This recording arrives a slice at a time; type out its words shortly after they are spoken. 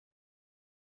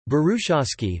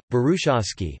Burushaski,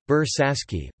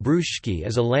 Bursaski, Brushski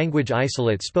is a language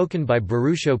isolate spoken by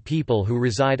Burusho people who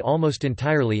reside almost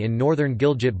entirely in northern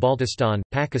Gilgit-Baltistan,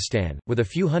 Pakistan, with a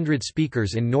few hundred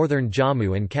speakers in northern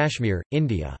Jammu and Kashmir,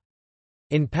 India.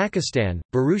 In Pakistan,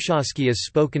 Burushaski is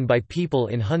spoken by people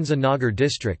in Hunza Nagar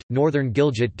district, northern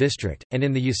Gilgit district, and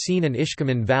in the Yasin and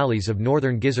Ishkaman valleys of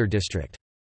northern Gizar district.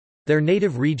 Their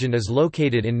native region is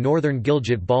located in northern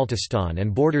Gilgit-Baltistan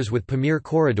and borders with Pamir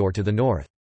Corridor to the north.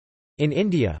 In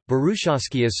India,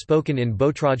 Burushaski is spoken in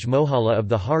Botraj Mohalla of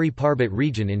the Hari Parbat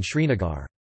region in Srinagar.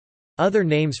 Other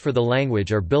names for the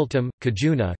language are Biltam,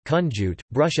 Kajuna, Kunjut,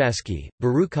 Brushaski,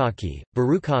 Burukaki,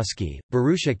 Burukaski,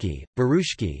 Burushaki,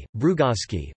 Burushki,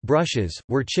 Brugaski, Brushes,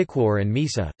 Werchikwar and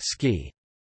Misa, Ski.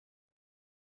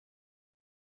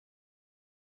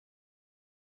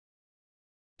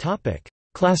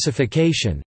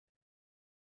 Classification.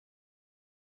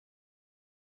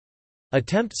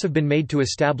 Attempts have been made to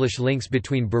establish links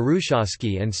between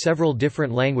Burushaski and several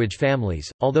different language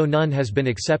families, although none has been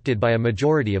accepted by a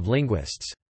majority of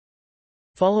linguists.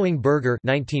 Following Berger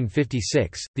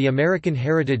 1956, the American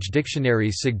Heritage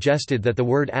Dictionaries suggested that the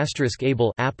word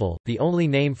 *able apple, the only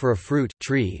name for a fruit,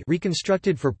 tree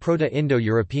reconstructed for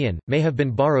Proto-Indo-European, may have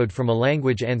been borrowed from a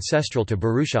language ancestral to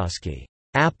Burushaski.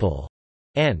 Apple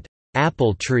and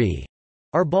apple tree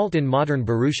are balt in modern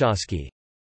Burushaski.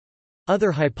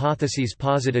 Other hypotheses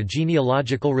posit a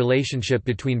genealogical relationship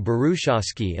between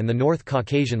Burushaski and the North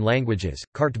Caucasian languages,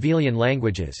 Kartvelian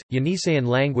languages, Yeniseian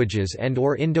languages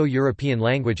and/or Indo-European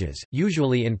languages,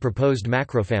 usually in proposed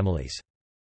macrofamilies.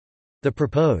 The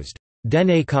proposed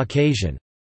Dene Caucasian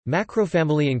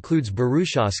macrofamily includes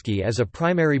Burushaski as a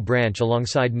primary branch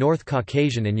alongside North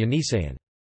Caucasian and Yeniseian.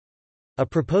 A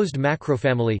proposed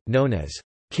macrofamily, known as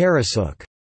Karasuk,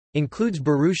 includes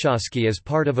Burushaski as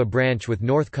part of a branch with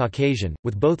North Caucasian,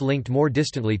 with both linked more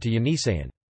distantly to Yeniseian.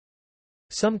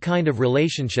 Some kind of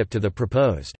relationship to the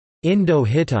proposed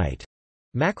Indo-Hittite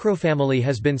macrofamily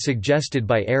has been suggested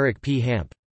by Eric P.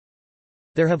 Hamp.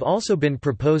 There have also been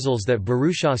proposals that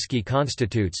Burushaski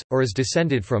constitutes, or is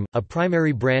descended from, a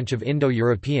primary branch of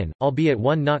Indo-European, albeit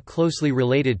one not closely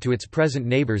related to its present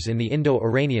neighbors in the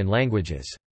Indo-Iranian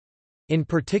languages. In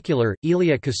particular,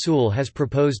 Elia Kasul has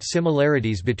proposed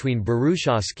similarities between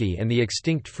Burushaski and the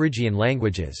extinct Phrygian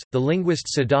languages. The linguist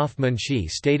Sadaf Munshi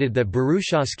stated that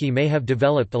Burushaski may have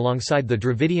developed alongside the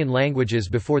Dravidian languages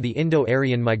before the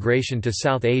Indo-Aryan migration to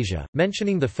South Asia,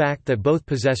 mentioning the fact that both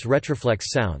possess retroflex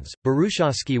sounds.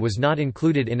 Burushaski was not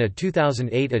included in a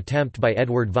 2008 attempt by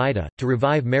Edward Vida to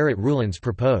revive Merit Ruland's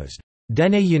proposed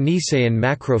Dene Yeniseian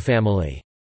macrofamily,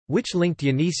 which linked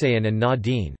Yeniseian and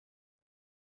Na-Din.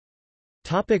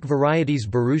 Varieties.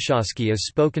 Burushaski is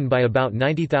spoken by about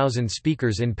 90,000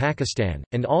 speakers in Pakistan,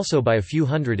 and also by a few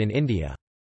hundred in India.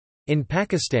 In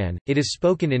Pakistan, it is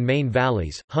spoken in main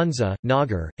valleys, Hunza,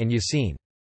 Nagar, and Yasin.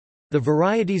 The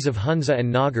varieties of Hunza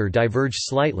and Nagar diverge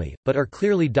slightly, but are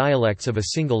clearly dialects of a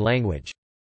single language.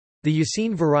 The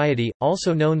Yasin variety,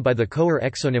 also known by the Khowar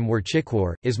exonym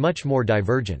Werchikwar, is much more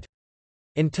divergent.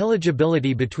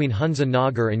 Intelligibility between Hunza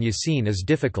Nagar and Yasin is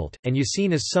difficult, and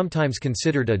Yasin is sometimes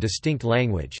considered a distinct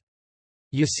language.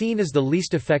 Yasin is the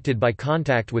least affected by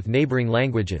contact with neighboring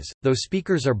languages, though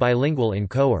speakers are bilingual in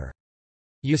Khowar.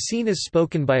 Yasin is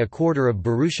spoken by a quarter of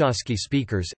Burushaski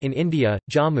speakers. In India,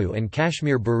 Jammu and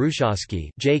Kashmir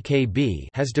Burushaski (JKB)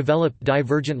 has developed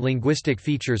divergent linguistic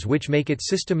features which make it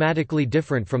systematically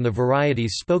different from the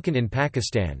varieties spoken in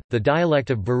Pakistan. The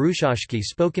dialect of Burushaski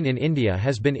spoken in India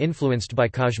has been influenced by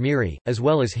Kashmiri, as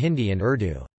well as Hindi and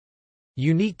Urdu.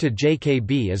 Unique to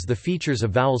JKB is the features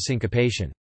of vowel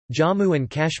syncopation. Jammu and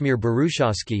Kashmir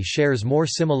Burushaski shares more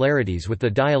similarities with the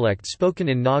dialect spoken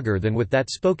in Nagar than with that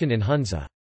spoken in Hunza.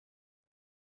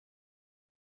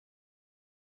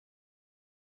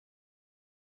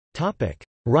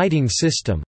 Writing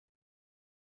system.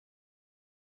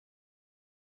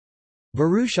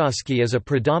 Burushaski is a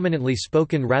predominantly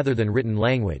spoken rather than written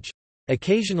language.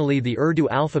 Occasionally the Urdu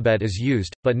alphabet is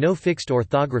used, but no fixed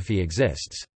orthography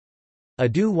exists.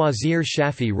 Adu Wazir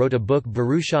Shafi wrote a book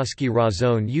Burushaski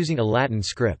Razon using a Latin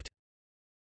script.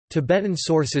 Tibetan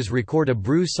sources record a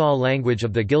Bru-Sa language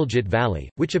of the Gilgit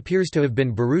Valley, which appears to have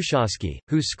been Burushaski,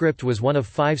 whose script was one of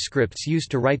 5 scripts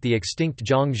used to write the extinct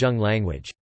Zhang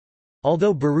language.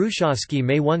 Although Burushaski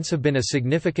may once have been a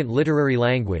significant literary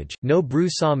language, no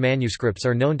Bru-Sa manuscripts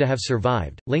are known to have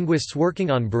survived. Linguists working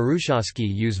on Burushaski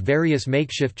use various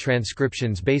makeshift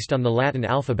transcriptions based on the Latin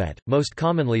alphabet, most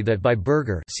commonly that by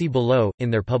Berger, see below,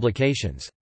 in their publications.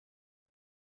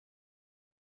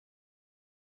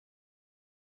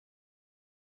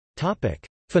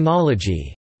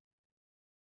 Phonology.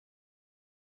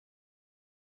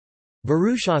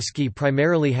 Burushaski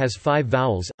primarily has 5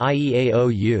 vowels, i.e. a, o,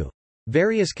 u.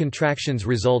 Various contractions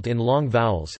result in long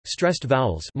vowels. Stressed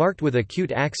vowels marked with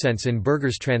acute accents in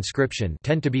Burger's transcription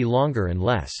tend to be longer and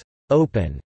less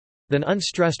open than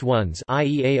unstressed ones,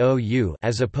 i.e. a, o, u,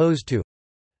 as opposed to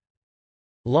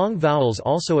long vowels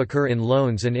also occur in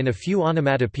loans and in a few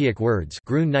onomatopoeic words.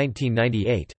 Grun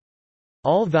 1998.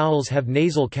 All vowels have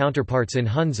nasal counterparts in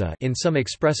Hunza in some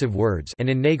expressive words and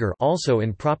in Nagar also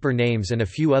in proper names and a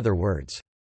few other words.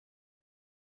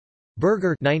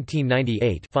 Burger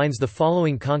 1998 finds the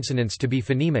following consonants to be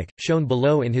phonemic, shown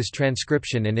below in his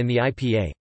transcription and in the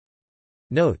IPA.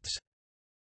 Notes.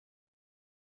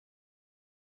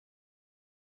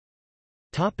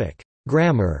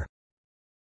 Grammar.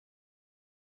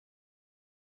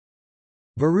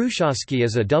 Burushaski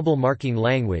is a double marking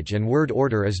language and word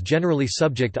order is generally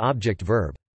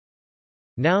subject-object-verb.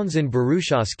 Nouns in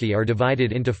Burushaski are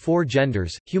divided into 4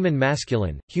 genders: human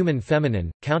masculine, human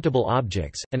feminine, countable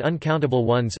objects, and uncountable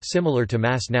ones similar to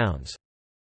mass nouns.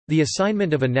 The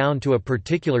assignment of a noun to a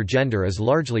particular gender is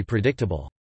largely predictable.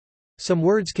 Some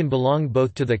words can belong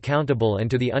both to the countable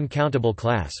and to the uncountable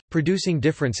class, producing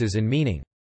differences in meaning.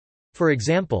 For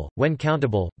example, when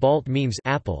countable, balt means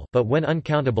apple, but when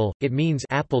uncountable, it means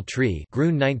apple tree.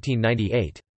 Grun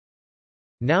 1998.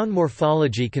 Noun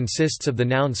morphology consists of the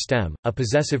noun stem, a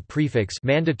possessive prefix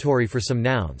mandatory for some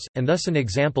nouns, and thus an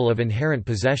example of inherent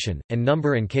possession, and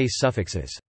number and case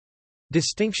suffixes.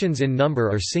 Distinctions in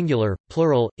number are singular,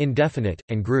 plural, indefinite,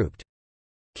 and grouped.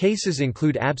 Cases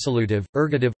include absolutive,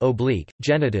 ergative, oblique,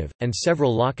 genitive, and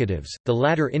several locatives. The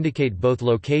latter indicate both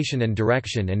location and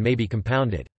direction and may be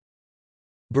compounded.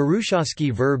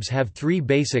 Burushaski verbs have 3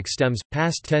 basic stems: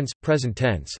 past tense, present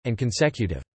tense, and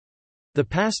consecutive. The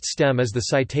past stem is the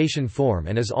citation form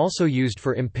and is also used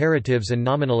for imperatives and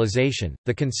nominalization.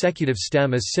 The consecutive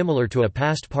stem is similar to a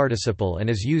past participle and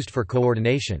is used for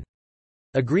coordination.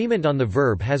 Agreement on the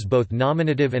verb has both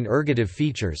nominative and ergative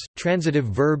features. Transitive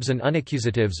verbs and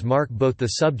unaccusatives mark both the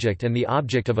subject and the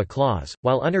object of a clause,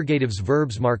 while unergatives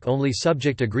verbs mark only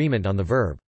subject agreement on the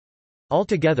verb.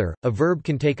 Altogether, a verb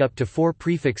can take up to 4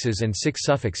 prefixes and 6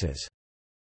 suffixes.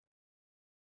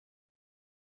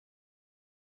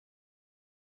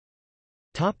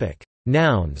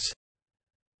 Nouns.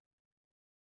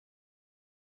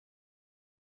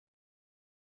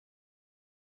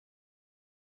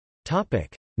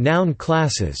 Noun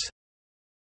classes.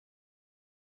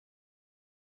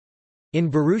 In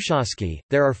Burushaski,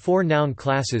 there are 4 noun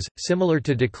classes, similar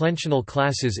to declensional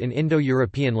classes in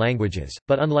Indo-European languages,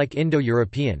 but unlike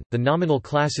Indo-European, the nominal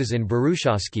classes in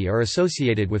Burushaski are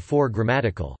associated with 4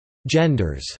 grammatical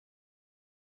genders.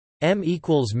 M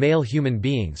equals male human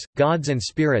beings, gods and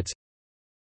spirits.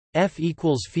 F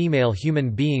equals female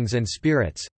human beings and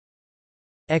spirits.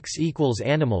 X equals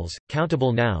animals,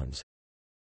 countable nouns.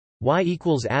 Y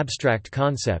equals abstract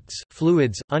concepts,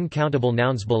 fluids, uncountable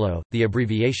nouns. Below, the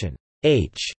abbreviation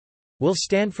H will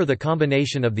stand for the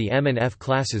combination of the M and F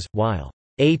classes, while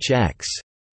HX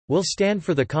will stand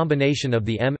for the combination of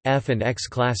the M, F and X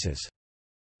classes.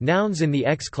 Nouns in the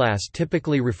X class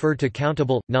typically refer to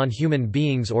countable, non-human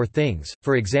beings or things,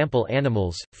 for example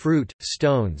animals, fruit,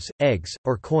 stones, eggs,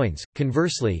 or coins.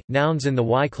 Conversely, nouns in the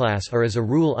Y class are as a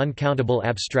rule uncountable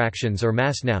abstractions or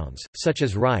mass nouns, such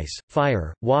as rice,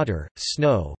 fire, water,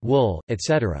 snow, wool,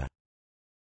 etc.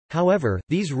 However,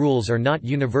 these rules are not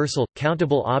universal.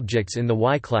 Countable objects in the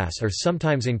Y class are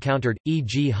sometimes encountered,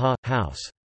 e.g. house.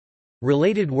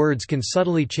 Related words can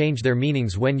subtly change their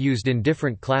meanings when used in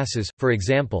different classes, for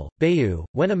example, bayu,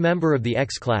 when a member of the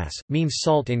X class, means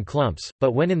salt in clumps,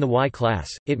 but when in the Y class,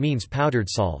 it means powdered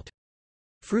salt.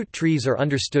 Fruit trees are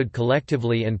understood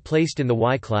collectively and placed in the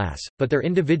Y class, but their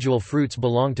individual fruits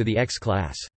belong to the X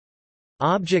class.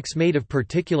 Objects made of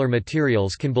particular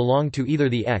materials can belong to either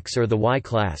the X or the Y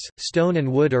class. Stone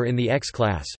and wood are in the X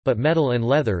class, but metal and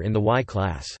leather in the Y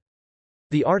class.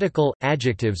 The article,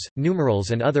 adjectives,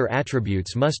 numerals and other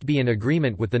attributes must be in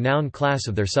agreement with the noun class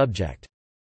of their subject.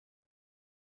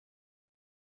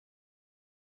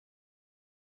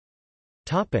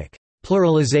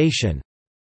 Pluralisation.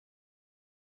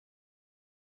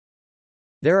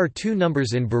 There are 2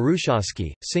 numbers in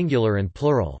Burushaski, singular and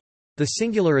plural. The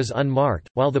singular is unmarked,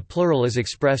 while the plural is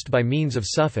expressed by means of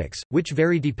suffix, which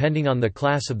vary depending on the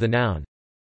class of the noun.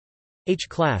 H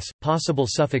class, possible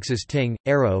suffixes ting,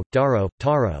 arrow, daro,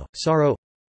 taro, saro.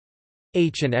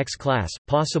 H and X class,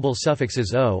 possible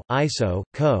suffixes o, iso,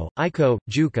 ko, iko,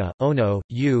 juka, ono,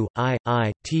 u, I,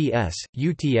 ts,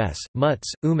 uts,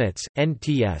 muts, umits,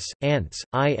 nts, ants,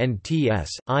 ints,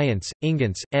 iants,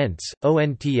 ingants, ents,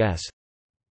 onts.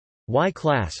 Y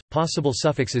class, possible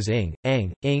suffixes ing,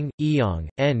 ang, ing, eong,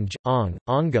 eng, ong,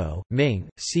 ongo, ming,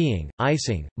 seeing,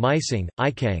 ising, mising,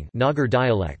 ikang Nagar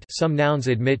dialect. Some nouns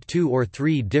admit 2 or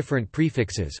 3 different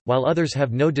prefixes, while others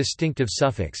have no distinctive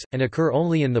suffix, and occur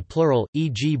only in the plural,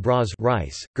 e.g. bras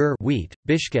rice, gur wheat,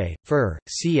 bishke, fur,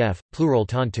 cf. plural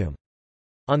tantum.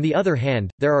 On the other hand,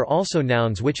 there are also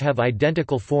nouns which have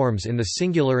identical forms in the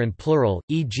singular and plural,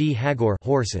 e.g. hagor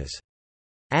horses.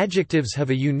 Adjectives have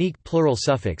a unique plural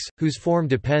suffix, whose form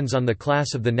depends on the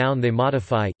class of the noun they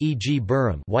modify, e.g.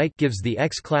 burum white gives the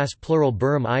X-class plural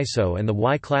burum iso and the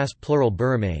Y-class plural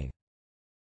burum ang.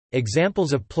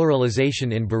 Examples of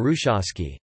pluralization in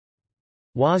Burushaski: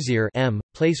 wazir m,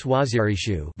 place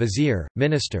wazirishu vizier,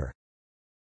 minister.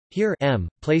 Here m,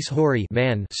 place hori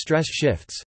man stress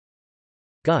shifts.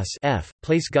 Gus f,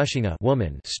 place gushinga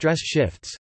woman stress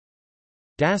shifts.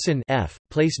 Dasan f,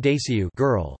 place dasiu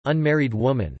girl, unmarried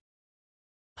woman.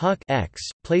 Huck x,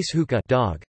 place hookah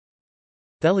dog.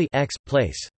 Theli x,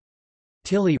 place.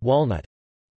 Tilly walnut.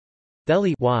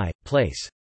 Theli y, place.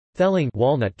 Thelling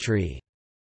walnut tree.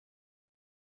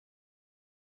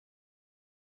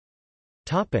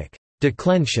 Topic: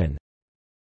 Declension.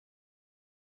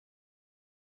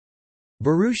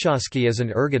 Burushaski is an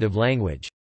ergative language.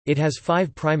 It has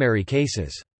 5 primary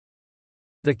cases.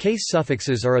 The case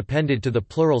suffixes are appended to the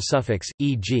plural suffix,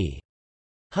 e.g.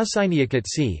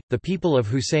 Husainiakatsi, the people of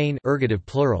Hussein ergative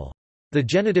plural. The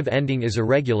genitive ending is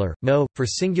irregular, mo, for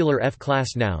singular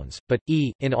F-class nouns, but,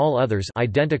 e, in all others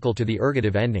identical to the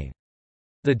ergative ending.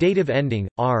 The dative ending,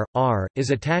 r, is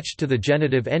attached to the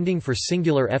genitive ending for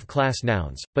singular F-class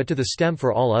nouns, but to the stem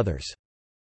for all others.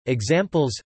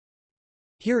 Examples: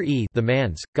 here e the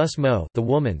man's, gus mo the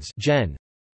woman's gen.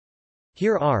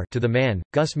 Here r to the man,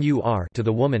 gus mu r to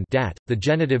the woman dat. The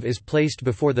genitive is placed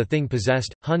before the thing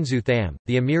possessed, Hunzu tham,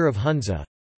 the emir of Hunza.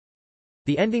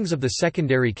 The endings of the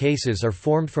secondary cases are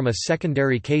formed from a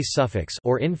secondary case suffix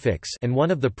or infix and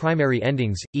one of the primary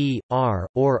endings, e, r,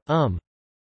 or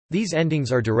These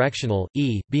endings are directional,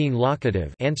 e being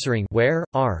locative answering where,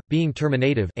 r being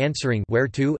terminative answering where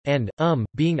to, and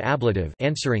being ablative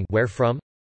answering where from.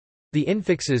 The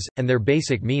infixes and their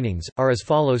basic meanings are as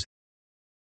follows: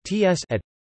 ts at,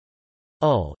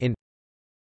 ul in,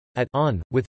 at on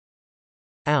with,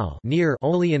 al near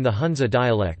only in the Hunza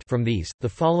dialect. From these, the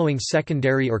following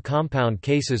secondary or compound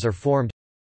cases are formed.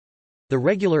 The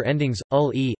regular endings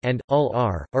ul e and ul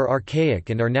r are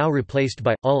archaic and are now replaced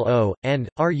by ul o and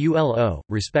rulo,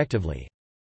 respectively.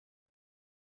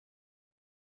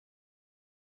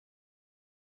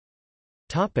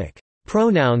 Topic: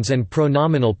 Pronouns and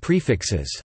pronominal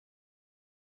prefixes.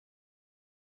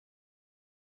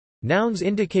 Nouns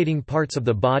indicating parts of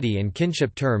the body and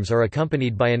kinship terms are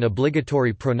accompanied by an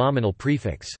obligatory pronominal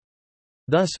prefix.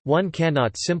 Thus, one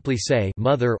cannot simply say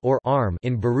mother or arm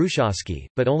in Burushaski,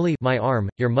 but only my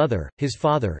arm, your mother, his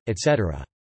father, etc.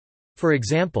 For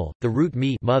example, the root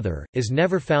me mother is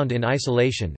never found in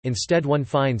isolation, instead one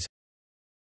finds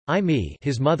I me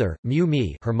his mother, mu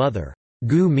me her mother,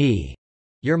 gu me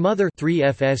your mother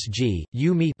 3fsg,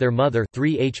 you me their mother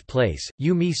 3h place,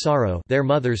 you me sorrow their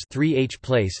mothers 3h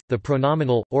place. The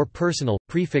pronominal or personal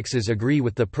prefixes agree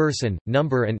with the person,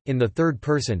 number and, in the third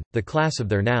person, the class of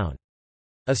their noun.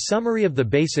 A summary of the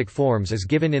basic forms is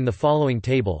given in the following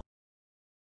table.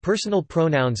 Personal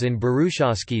pronouns in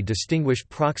Burushaski distinguish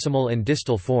proximal and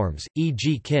distal forms,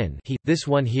 e.g. kin he, this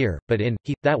one here, but in,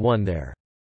 he, that one there.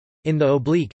 In the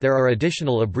oblique, there are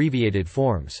additional abbreviated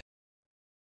forms.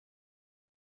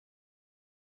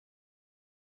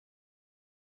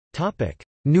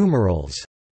 Numerals.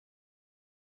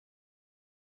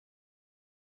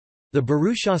 The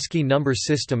Burushaski number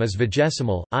system is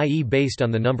vigesimal, i.e. based on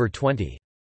the number 20.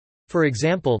 For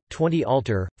example, 20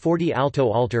 alter, 40 alto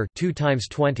alter 2 times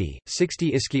 20,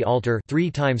 60 iski alter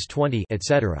 3 times 20,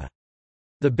 etc.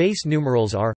 The base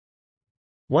numerals are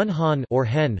 1 han or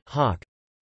hen, hawk,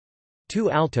 2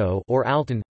 alto or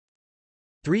alton,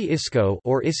 3 isko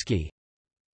or iski,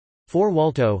 4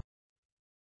 walto,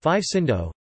 5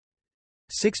 sindo,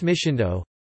 6 mishindo,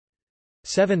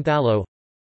 7 thalo,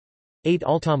 8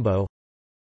 altambo,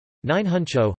 9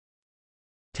 huncho,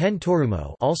 10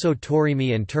 torumo, also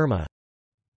torimi and terma,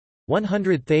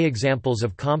 100 the. Examples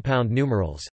of compound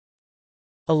numerals: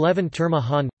 11 terma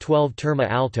han, 12 terma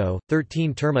alto,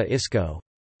 13 terma isko,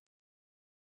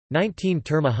 19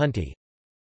 terma hunti,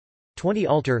 20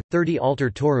 alter, 30 alter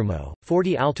torumo,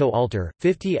 40 alto alter,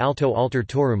 50 alto alter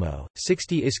torumo,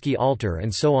 60 iski alter,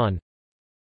 and so on.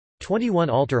 21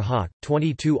 alter hawk,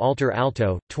 22 alter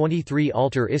alto, 23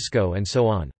 alter isko, and so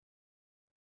on.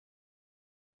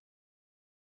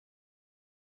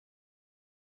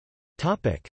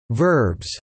 Topic: Verbs.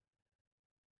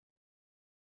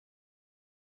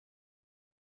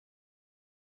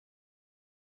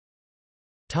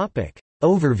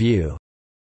 Overview.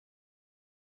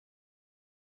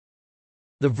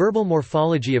 The verbal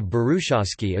morphology of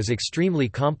Burushaski is extremely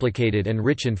complicated and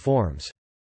rich in forms.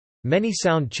 Many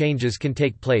sound changes can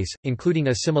take place, including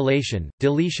assimilation,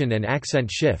 deletion and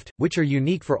accent shift, which are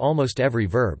unique for almost every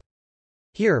verb.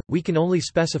 Here, we can only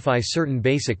specify certain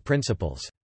basic principles.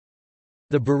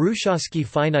 The Burushaski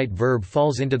finite verb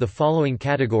falls into the following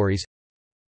categories.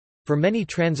 For many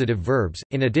transitive verbs,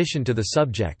 in addition to the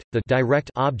subject, the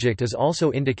direct object is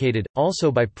also indicated,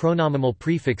 also by pronominal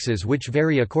prefixes which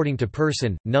vary according to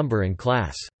person, number and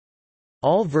class.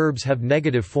 All verbs have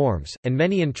negative forms, and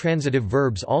many intransitive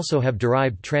verbs also have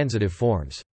derived transitive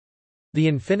forms. The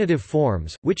infinitive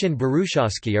forms, which in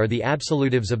Burushaski are the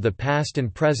absolutives of the past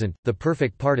and present, the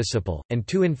perfect participle, and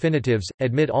two infinitives,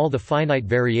 admit all the finite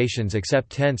variations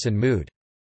except tense and mood.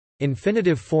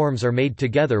 Infinitive forms are made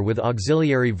together with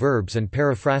auxiliary verbs and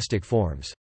periphrastic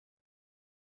forms.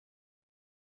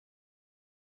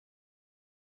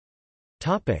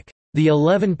 The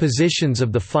 11 positions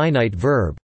of the finite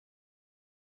verb.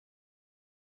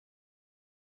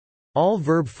 All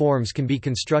verb forms can be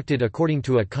constructed according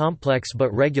to a complex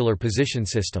but regular position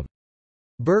system.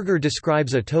 Burger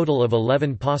describes a total of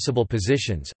 11 possible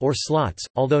positions, or slots,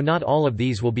 although not all of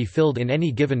these will be filled in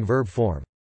any given verb form.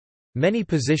 Many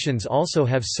positions also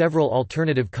have several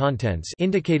alternative contents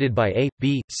indicated by A,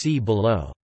 B, C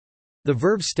below. The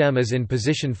verb stem is in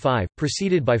position 5,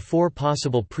 preceded by 4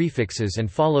 possible prefixes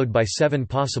and followed by 7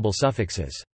 possible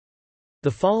suffixes.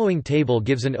 The following table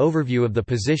gives an overview of the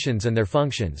positions and their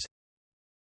functions.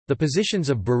 The positions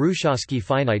of Burushaski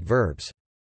finite verbs.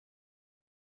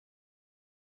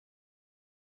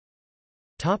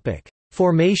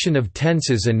 Formation of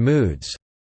tenses and moods.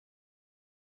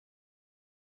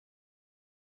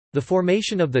 The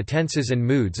formation of the tenses and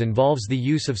moods involves the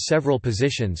use of several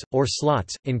positions, or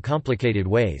slots, in complicated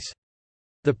ways.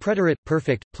 The preterite,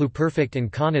 perfect, pluperfect and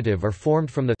conative are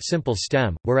formed from the simple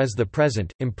stem, whereas the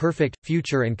present, imperfect,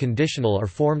 future and conditional are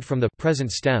formed from the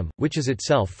present stem, which is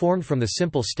itself formed from the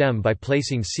simple stem by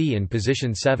placing C in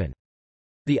position 7.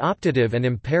 The optative and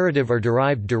imperative are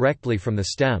derived directly from the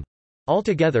stem.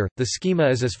 Altogether, the schema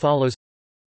is as follows.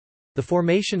 The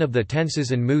formation of the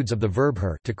tenses and moods of the verb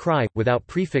her to cry, without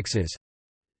prefixes.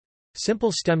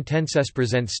 Simple stem tenses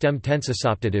present stem tenses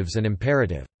optatives and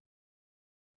imperative.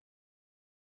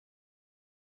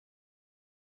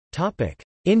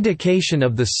 Indication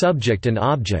of the subject and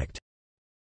object.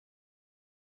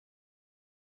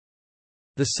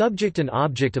 The subject and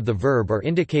object of the verb are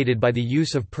indicated by the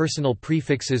use of personal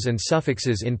prefixes and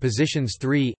suffixes in positions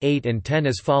 3, 8 and 10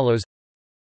 as follows.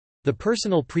 The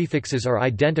personal prefixes are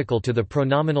identical to the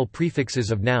pronominal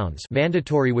prefixes of nouns,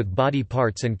 mandatory with body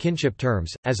parts and kinship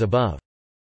terms, as above.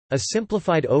 A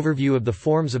simplified overview of the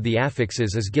forms of the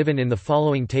affixes is given in the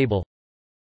following table.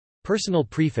 Personal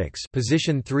prefix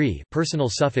position 3, personal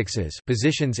suffixes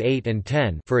positions 8 and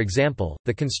 10. For example,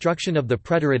 the construction of the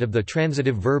preterite of the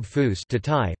transitive verb fus to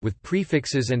tie, with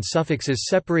prefixes and suffixes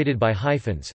separated by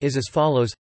hyphens, is as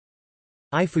follows.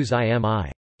 I fus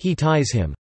imi. He ties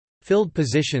him. Filled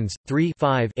positions 3,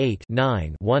 5, 8,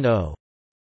 9, 1, 0.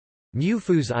 Mu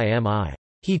fus imi.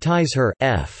 He ties her.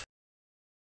 F.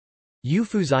 U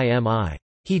fus imi.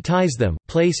 He ties them.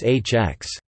 Place hx.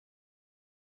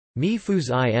 Me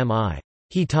fus imi.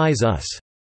 He ties us.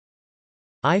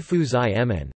 I fus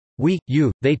imen. We,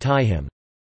 you, they tie him.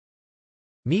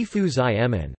 Me fus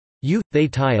imen. You, they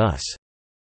tie us.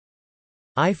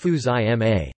 I fus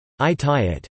ima. I tie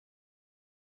it.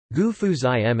 Gu fus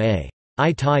ima.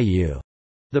 I tie you.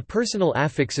 The personal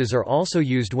affixes are also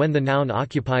used when the noun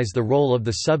occupies the role of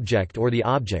the subject or the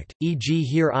object, e.g.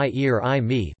 here I ear I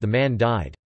me, the man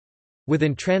died. With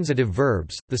intransitive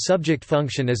verbs, the subject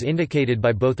function is indicated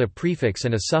by both a prefix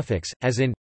and a suffix, as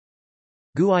in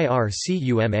gu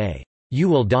ircuma, you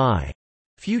will die.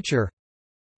 Future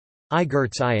I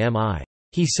gerts imi,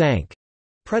 he sank.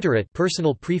 Preterite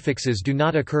personal prefixes do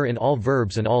not occur in all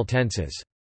verbs and all tenses.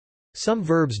 Some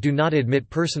verbs do not admit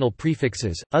personal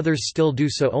prefixes, others still do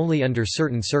so only under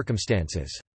certain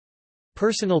circumstances.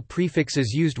 Personal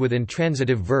prefixes used with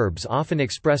intransitive verbs often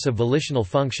express a volitional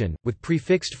function, with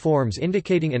prefixed forms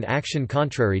indicating an action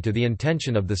contrary to the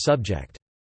intention of the subject.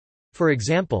 For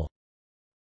example,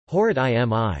 horit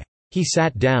imi, he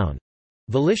sat down.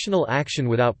 Volitional action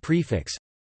without prefix.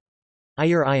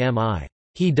 Ir imi,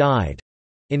 he died.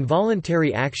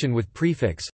 Involuntary action with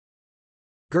prefix.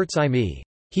 Gerts imi,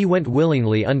 he went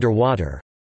willingly under water.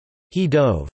 He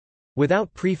dove.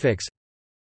 Without prefix.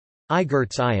 I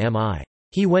gerts imi,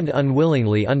 he went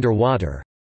unwillingly under water.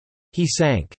 He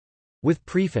sank. With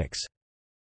prefix.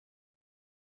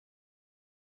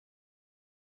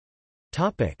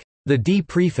 The D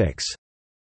prefix.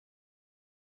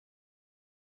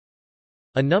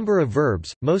 A number of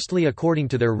verbs, mostly according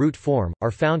to their root form,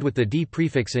 are found with the D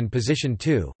prefix in position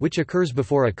 2, which occurs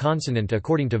before a consonant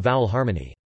according to vowel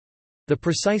harmony. The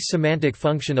precise semantic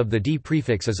function of the D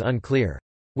prefix is unclear.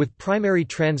 With primary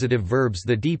transitive verbs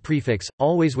the D prefix,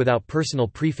 always without personal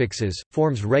prefixes,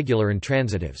 forms regular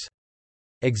intransitives.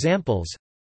 Examples: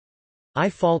 I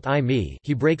fault I me,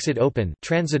 he breaks it open,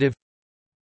 transitive.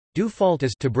 Do fault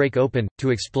is to break open, to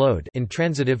explode,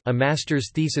 intransitive. A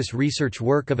master's thesis research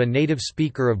work of a native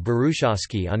speaker of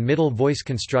Burushaski on middle voice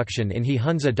construction in He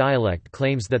Hunza dialect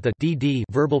claims that the dd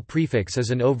verbal prefix is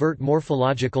an overt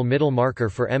morphological middle marker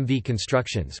for MV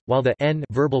constructions, while the n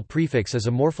verbal prefix is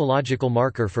a morphological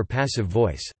marker for passive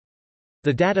voice.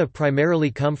 The data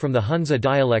primarily come from the Hunza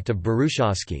dialect of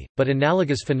Burushaski, but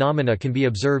analogous phenomena can be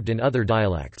observed in other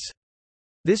dialects.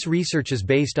 This research is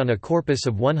based on a corpus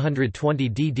of 120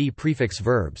 dd prefix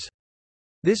verbs.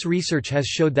 This research has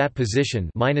showed that position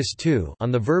 -2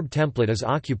 on the verb template is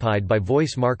occupied by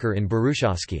voice marker in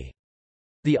Burushaski.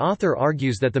 The author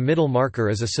argues that the middle marker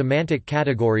is a semantic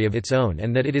category of its own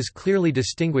and that it is clearly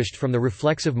distinguished from the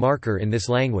reflexive marker in this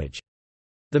language.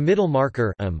 The middle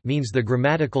marker means the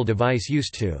grammatical device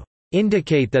used to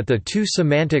indicate that the two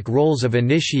semantic roles of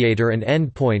initiator and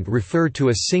endpoint refer to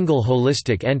a single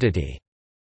holistic entity.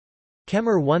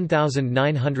 Kemmer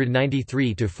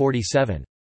 1993-47.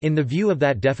 In the view of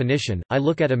that definition, I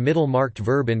look at a middle-marked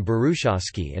verb in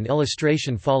Burushaski and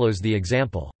illustration follows the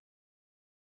example.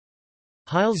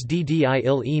 Hiles ddi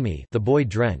il emi, the boy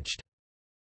drenched.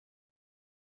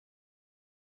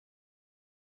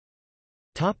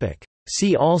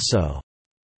 See also: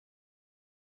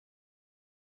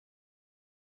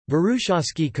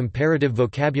 Burushaski comparative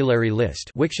vocabulary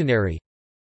list Wiktionary,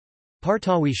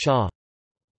 Partawi Shah,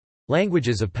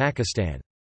 Languages of Pakistan.